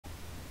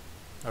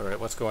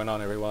Alright, what's going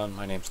on everyone?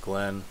 My name's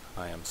Glen.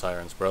 I am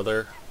Siren's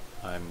brother.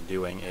 I'm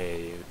doing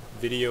a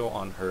video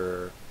on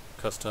her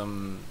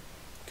custom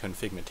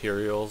config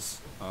materials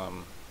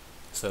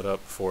setup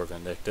for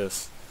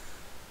Vindictus.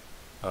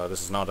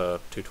 This is not a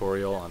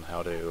tutorial on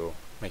how to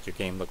make your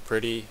game look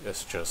pretty.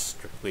 It's just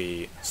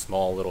strictly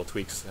small little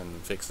tweaks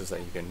and fixes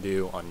that you can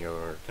do on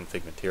your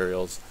config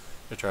materials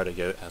to try to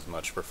get as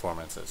much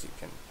performance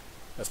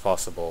as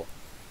possible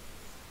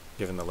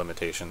given the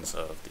limitations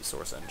of the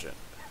source engine.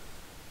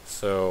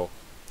 So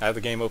I have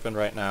the game open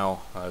right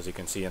now. As you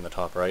can see in the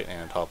top right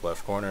and top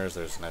left corners,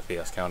 there's an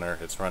FPS counter.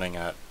 It's running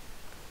at,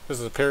 this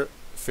is a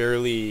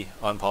fairly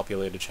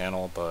unpopulated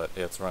channel, but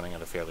it's running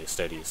at a fairly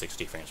steady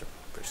 60 frames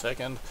per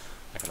second.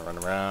 I can run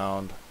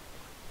around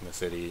in the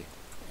city,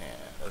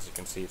 and as you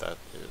can see, that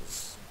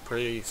is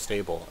pretty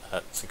stable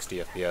at 60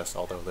 FPS,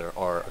 although there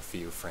are a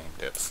few frame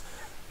dips.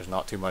 There's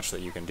not too much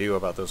that you can do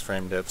about those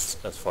frame dips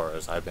as far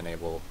as I've been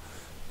able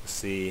to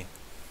see,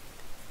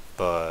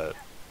 but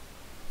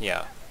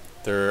yeah.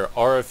 There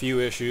are a few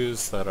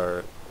issues that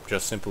are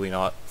just simply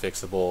not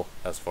fixable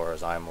as far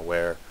as I'm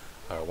aware.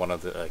 A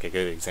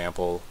good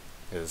example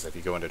is if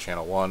you go into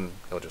channel 1,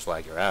 it'll just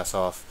lag your ass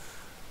off.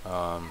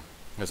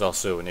 There's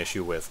also an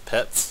issue with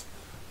pets,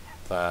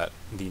 that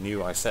the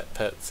new iSet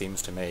pet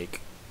seems to make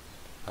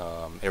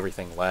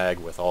everything lag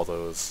with all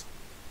those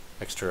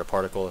extra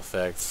particle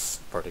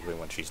effects, particularly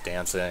when she's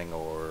dancing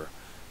or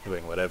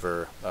doing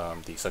whatever.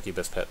 The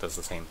succubus pet does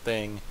the same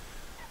thing.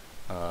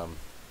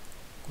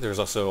 There's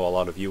also a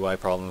lot of UI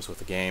problems with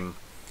the game.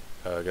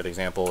 A good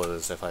example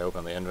is if I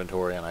open the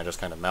inventory and I just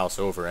kind of mouse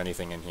over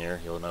anything in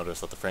here, you'll notice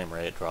that the frame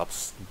rate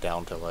drops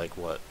down to like,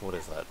 what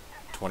is that,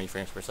 20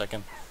 frames per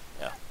second?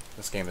 Yeah,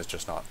 this game is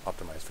just not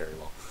optimized very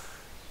well.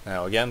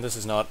 Now again, this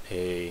is not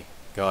a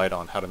guide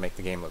on how to make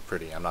the game look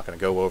pretty. I'm not going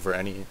to go over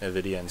any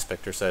NVIDIA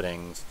inspector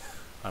settings.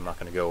 I'm not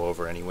going to go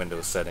over any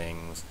Windows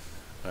settings.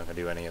 I'm not going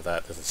to do any of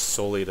that. This is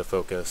solely to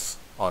focus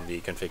on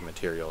the config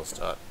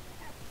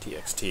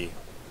materials.txt.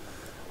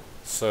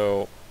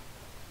 So,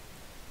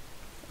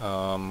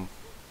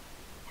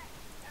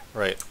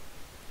 right,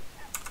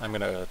 I'm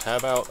going to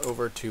tab out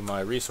over to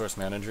my resource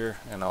manager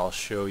and I'll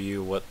show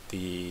you what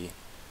the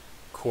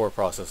core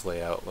process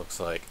layout looks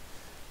like.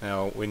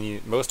 Now,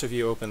 when most of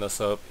you open this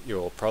up,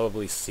 you'll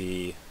probably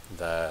see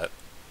that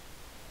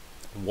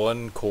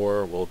one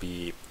core will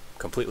be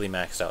completely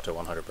maxed out to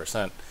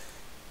 100%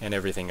 and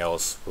everything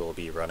else will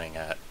be running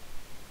at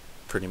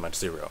pretty much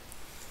 0.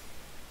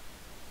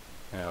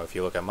 Now if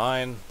you look at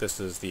mine, this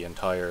is the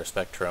entire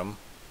spectrum.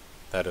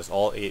 That is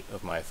all 8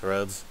 of my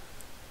threads,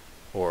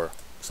 or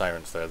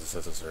Siren's threads,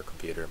 this is her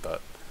computer,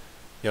 but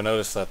you'll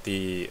notice that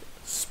the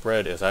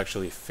spread is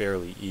actually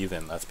fairly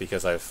even. That's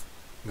because I've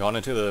gone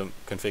into the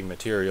config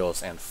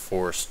materials and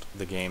forced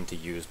the game to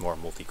use more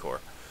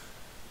multi-core.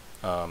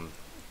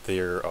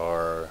 There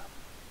are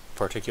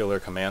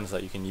particular commands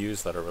that you can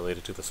use that are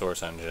related to the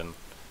source engine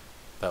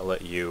that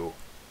let you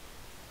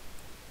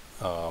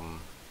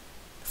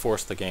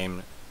force the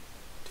game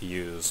to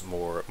use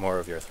more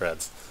of your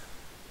threads.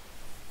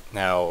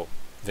 Now,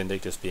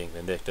 Vindictus being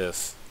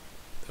Vindictus,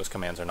 those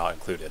commands are not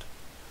included.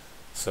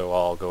 So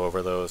I'll go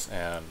over those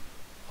and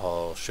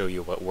I'll show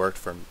you what worked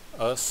for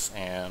us,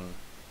 and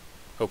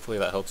hopefully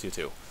that helps you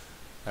too.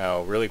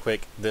 Now, really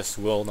quick, this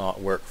will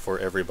not work for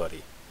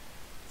everybody.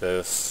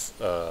 This,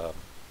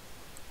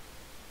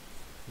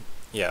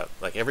 yeah,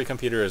 like every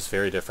computer is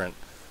very different,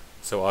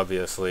 so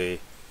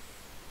obviously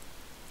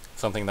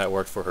something that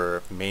worked for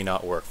her may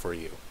not work for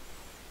you.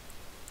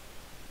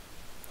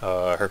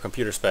 Her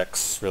computer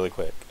specs, really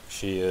quick.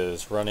 She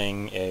is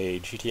running a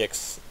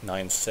GTX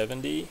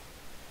 970,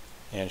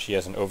 and she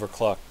has an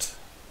overclocked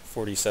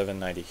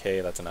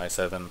 4790K, that's an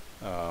i7.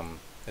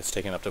 It's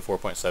taken up to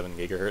 4.7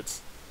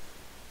 gigahertz.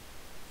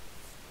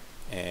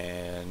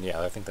 And yeah,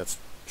 I think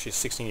she's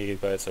 16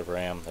 gigabytes of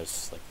RAM.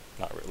 There's like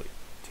not really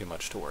too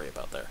much to worry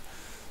about there.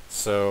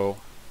 So,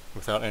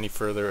 without any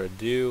further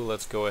ado,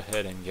 let's go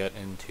ahead and get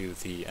into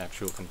the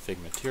actual config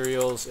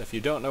materials. If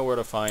you don't know where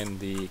to find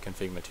the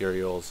config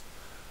materials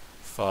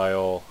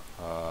file,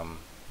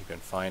 you can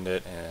find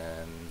it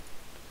in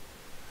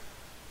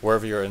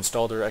wherever your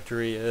install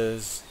directory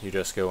is. You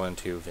just go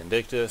into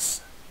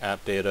Vindictus,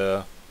 app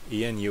data,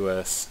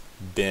 enus,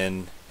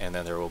 bin, and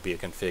then there will be a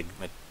config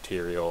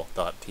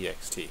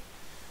material.txt.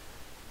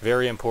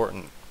 Very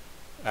important,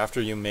 after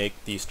you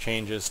make these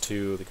changes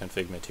to the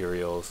config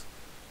materials,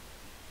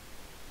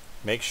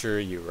 make sure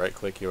you right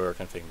click your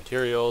config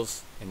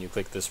materials and you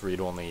click this read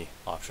only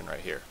option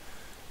right here.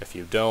 If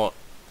you don't,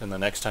 then the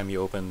next time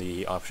you open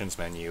the options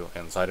menu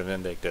inside of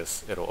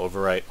Vindictus, it'll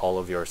overwrite all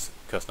of your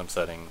custom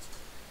settings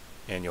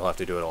and you'll have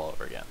to do it all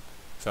over again.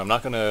 So I'm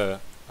not going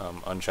to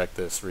uncheck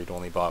this read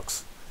only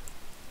box.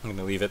 I'm going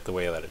to leave it the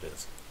way that it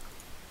is.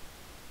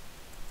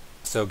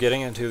 So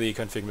getting into the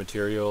config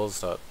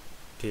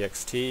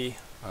materials.txt,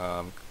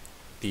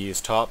 these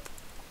top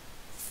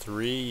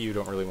 3 you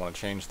don't really want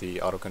to change: the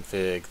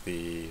autoconfig,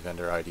 the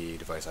vendor ID,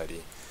 device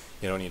ID.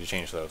 You don't need to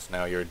change those.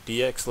 Now your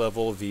DX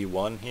level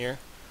V1 here,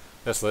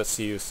 this lets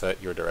you set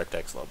your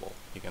DirectX level.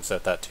 You can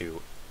set that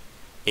to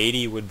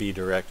 80 would be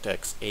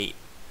DirectX 8.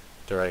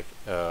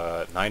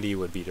 90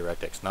 would be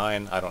DirectX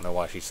 9. I don't know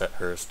why she set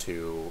hers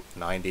to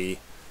 90.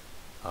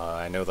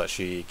 I know that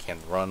she can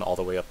run all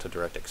the way up to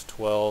DirectX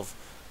 12,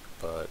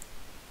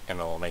 and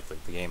it'll make the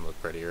game look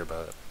prettier,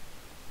 but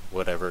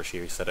whatever,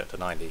 she set it to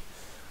 90.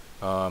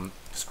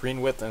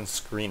 Screen width and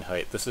screen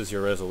height, this is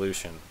your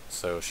resolution.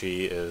 So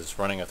she is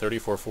running a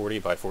 3440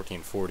 by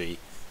 1440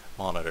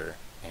 monitor,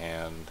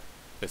 and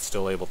it's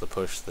still able to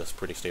push this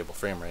pretty stable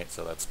frame rate,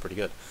 so that's pretty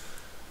good.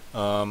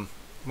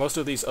 Most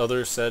of these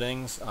other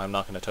settings, I'm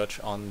not going to touch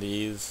on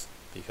these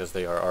because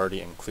they are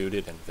already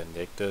included in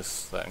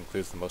Vindictus. That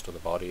includes most of the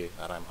body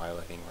that I'm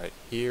highlighting right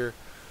here.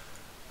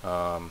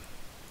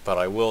 But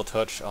I will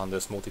touch on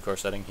this multi-core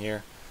setting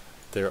here.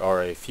 There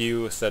are a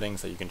few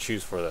settings that you can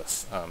choose for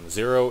this.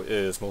 0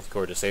 is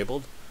multi-core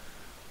disabled.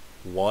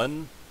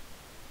 1,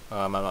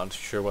 I'm not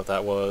too sure what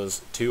that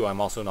was. 2,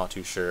 I'm also not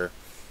too sure.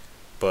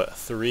 But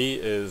 3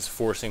 is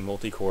forcing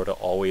multi-core to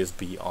always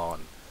be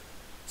on.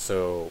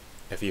 So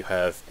if you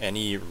have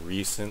any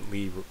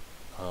recently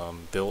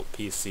built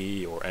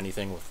PC or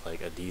anything with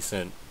like a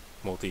decent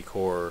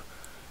multi-core,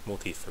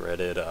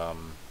 multi-threaded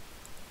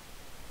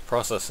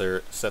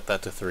processor, set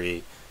that to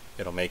 3.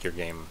 It'll make your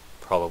game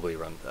probably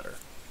run better.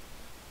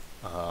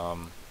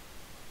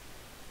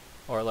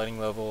 Our lighting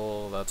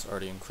level, that's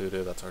already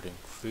included.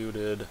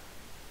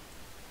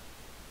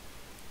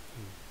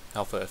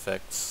 Alpha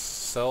effects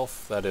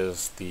self, that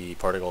is the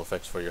particle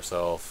effects for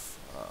yourself.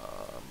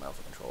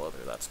 Alpha control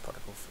other, that's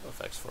particle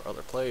effects for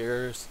other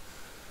players.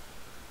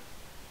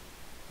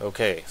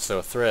 Okay,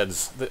 so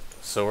threads.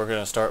 So we're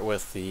going to start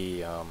with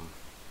the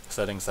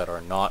settings that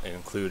are not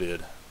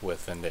included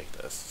with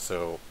Vindictus.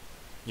 So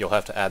you'll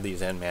have to add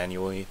these in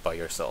manually by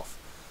yourself.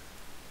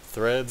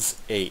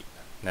 Threads 8.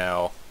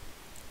 Now,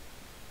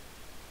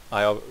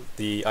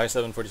 the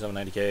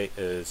i7-4790K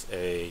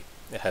it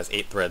has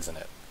 8 threads in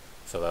it.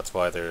 So that's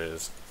why there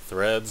is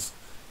threads.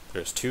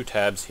 There's 2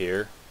 tabs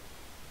here.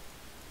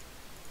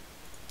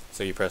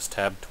 So you press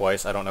tab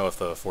twice. I don't know if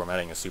the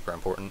formatting is super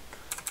important,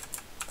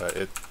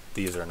 but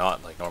these are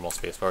not like normal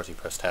spacebars. You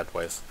press tab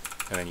twice,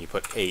 and then you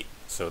put 8.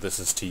 So this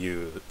is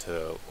to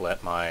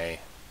let my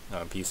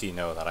PC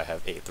know that I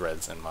have 8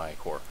 threads in my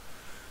core.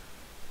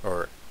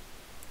 Or,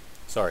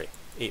 sorry,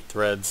 8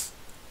 threads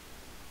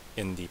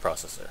in the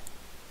processor.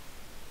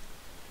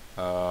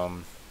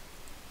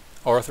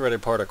 Are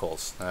threaded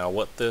particles. Now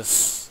what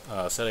this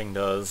setting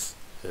does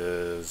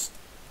is,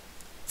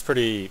 it's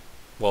pretty,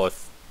 well,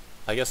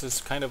 I guess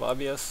it's kind of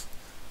obvious.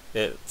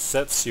 It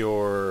sets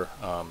your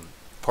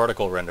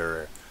particle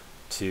renderer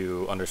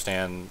to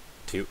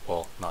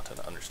well, not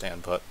to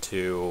understand, but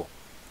to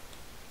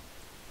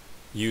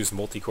use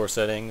multi-core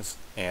settings,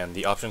 and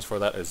the options for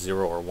that is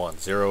 0 or 1.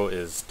 0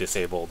 is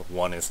disabled,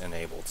 1 is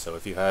enabled. So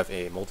if you have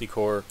a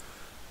multi-core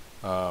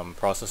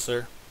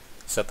processor,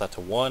 set that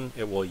to 1,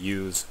 it will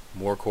use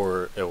more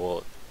core, it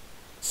will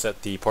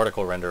set the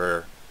particle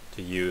renderer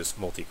to use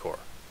multi-core.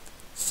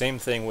 Same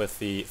thing with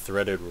the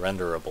threaded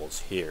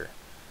renderables here.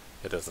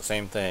 It does the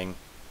same thing.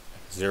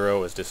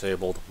 0 is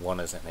disabled, 1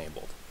 is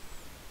enabled.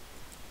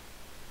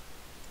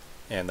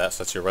 And that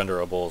sets your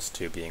renderables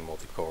to being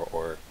multi-core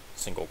or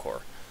single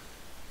core.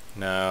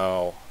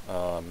 Now,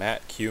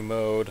 matte Q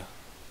mode,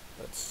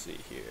 let's see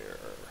here.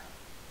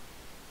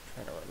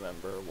 I'm trying to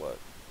remember what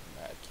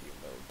matte Q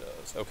mode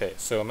does. Okay,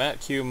 so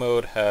matte Q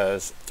mode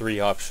has 3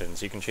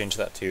 options. You can change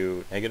that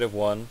to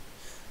 -1,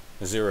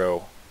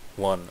 0,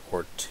 1,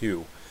 or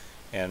 2.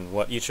 And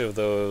what each of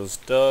those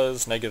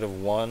does,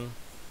 -1,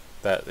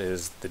 that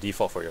is the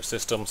default for your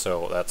system,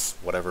 so that's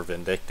whatever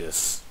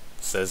Vindictus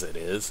says it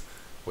is,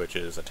 which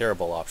is a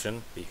terrible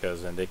option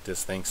because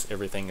Vindictus thinks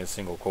everything is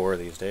single core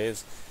these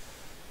days,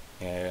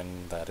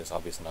 and that is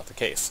obviously not the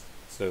case.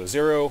 So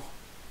 0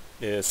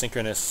 is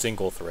synchronous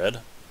single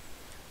thread,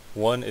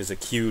 1 is a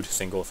queued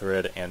single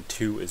thread, and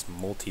 2 is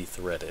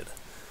multi-threaded.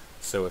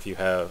 So if you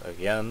have,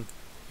 again,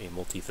 a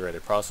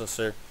multi-threaded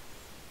processor,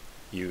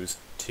 use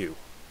 2.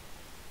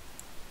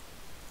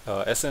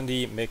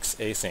 SND Mix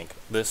Async.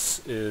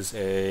 This is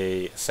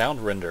a sound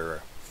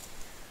renderer.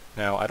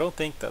 Now, I don't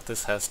think that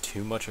this has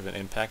too much of an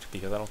impact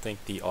because I don't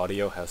think the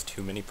audio has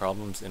too many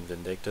problems in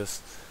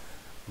Vindictus,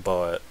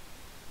 but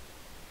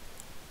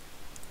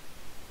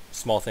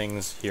small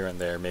things here and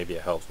there, maybe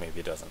it helps,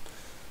 maybe it doesn't.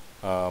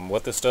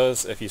 What this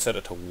does, if you set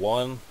it to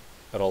 1,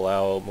 it'll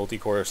allow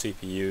multi-core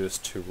CPUs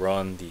to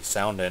run the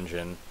sound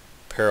engine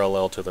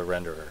parallel to the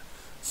renderer.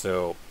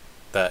 So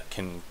that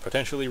can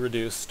potentially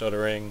reduce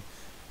stuttering.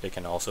 It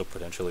can also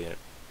potentially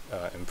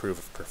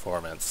improve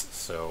performance.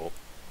 So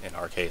in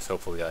our case,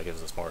 hopefully that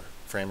gives us more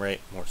frame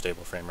rate, more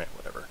stable frame rate,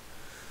 whatever.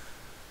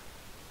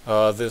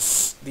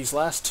 These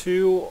last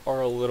 2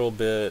 are a little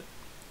bit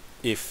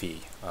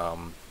iffy.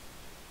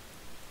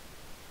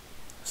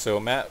 So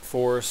matte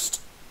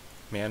forced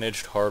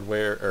managed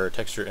hardware or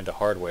texture into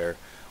hardware.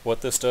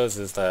 What this does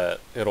is that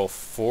it'll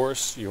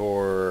force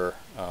your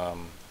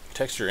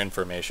texture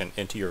information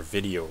into your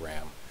video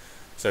RAM.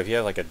 So if you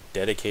have like a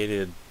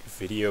dedicated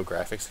video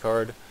graphics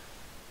card,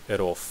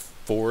 it'll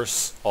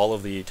force all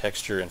of the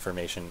texture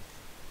information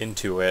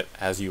into it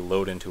as you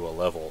load into a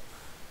level,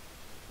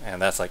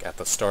 and that's like at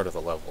the start of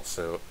the level.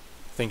 So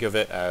think of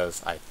it as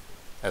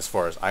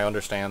far as I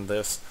understand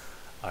this,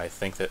 I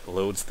think that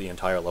loads the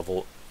entire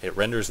level, it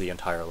renders the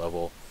entire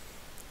level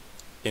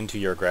into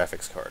your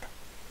graphics card.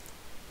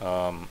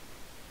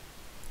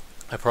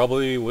 I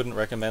probably wouldn't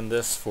recommend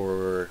this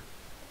for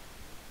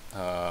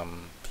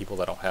people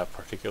that don't have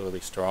particularly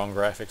strong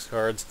graphics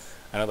cards.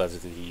 I know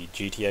that the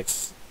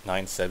GTX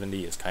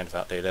 970 is kind of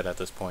outdated at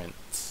this point.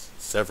 It's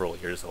several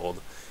years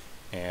old,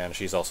 and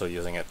she's also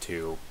using it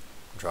to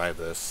drive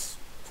this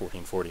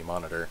 1440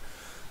 monitor.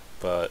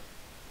 But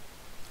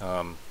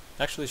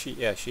actually, she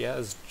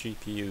has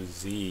GPU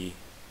Z.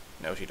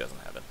 No, she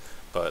doesn't have it.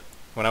 But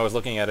when I was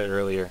looking at it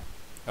earlier,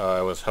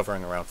 I was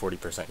hovering around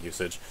 40%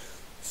 usage.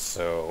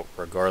 So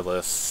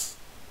regardless,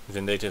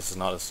 Vindictus is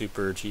not a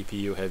super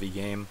GPU heavy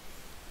game.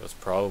 It was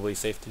probably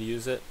safe to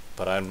use it,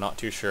 but I'm not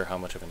too sure how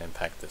much of an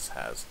impact this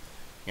has.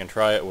 You can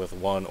try it with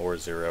 1 or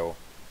 0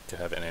 to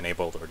have it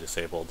enabled or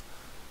disabled.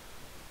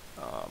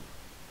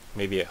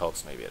 Maybe it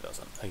helps, maybe it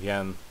doesn't.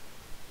 Again,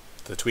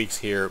 the tweaks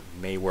here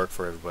may work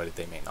for everybody,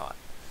 they may not.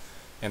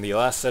 And the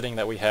last setting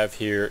that we have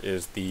here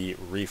is the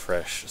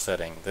refresh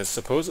setting. This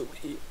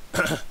supposedly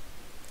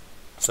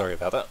sorry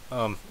about that.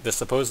 This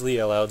supposedly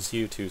allows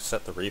you to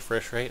set the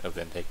refresh rate of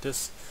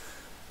Vindictus.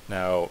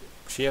 Now,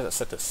 she has it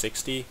set to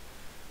 60,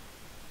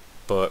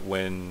 but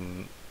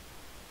when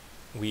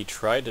we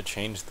tried to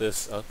change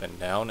this up and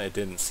down, it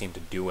didn't seem to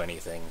do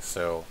anything,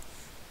 so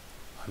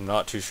I'm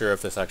not too sure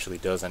if this actually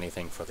does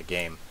anything for the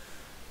game.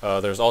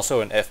 There's also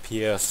an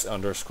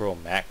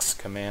FPS_max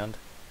command,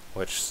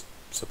 which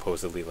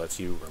supposedly lets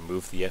you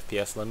remove the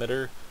FPS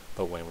limiter,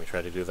 but when we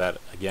try to do that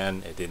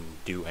again, it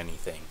didn't do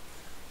anything.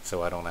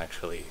 So I don't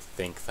actually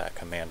think that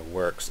command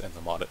works in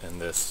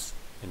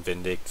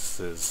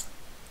Vindictus's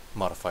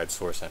modified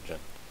source engine.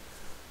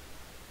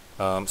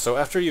 So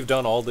after you've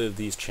done all of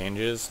these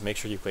changes, make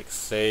sure you click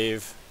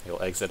save.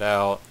 You'll exit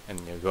out,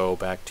 and you'll go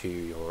back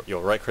to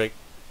you'll right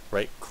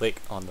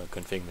click on the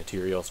config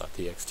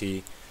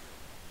materials.txt,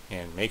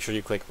 and make sure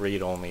you click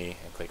read only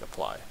and click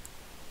apply,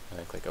 and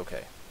then click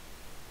OK.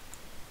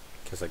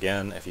 Because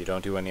again, if you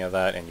don't do any of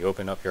that and you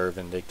open up your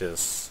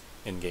Vindictus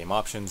in-game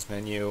options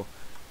menu,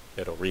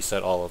 it'll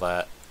reset all of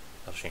that,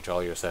 it'll change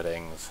all your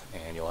settings,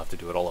 and you'll have to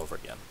do it all over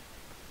again.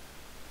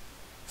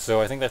 So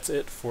I think that's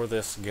it for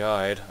this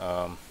guide.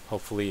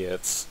 Hopefully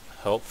it's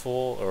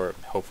helpful, or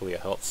hopefully it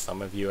helps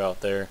some of you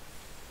out there.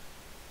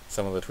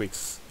 Some of the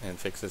tweaks and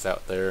fixes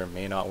out there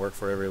may not work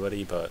for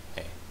everybody, but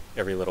hey,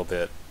 every little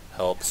bit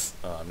helps.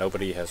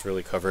 Nobody has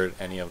really covered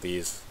any of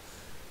these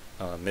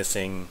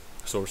missing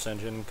source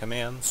engine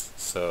commands,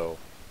 so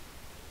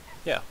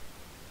yeah.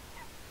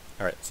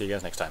 Alright, see you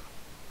guys next time.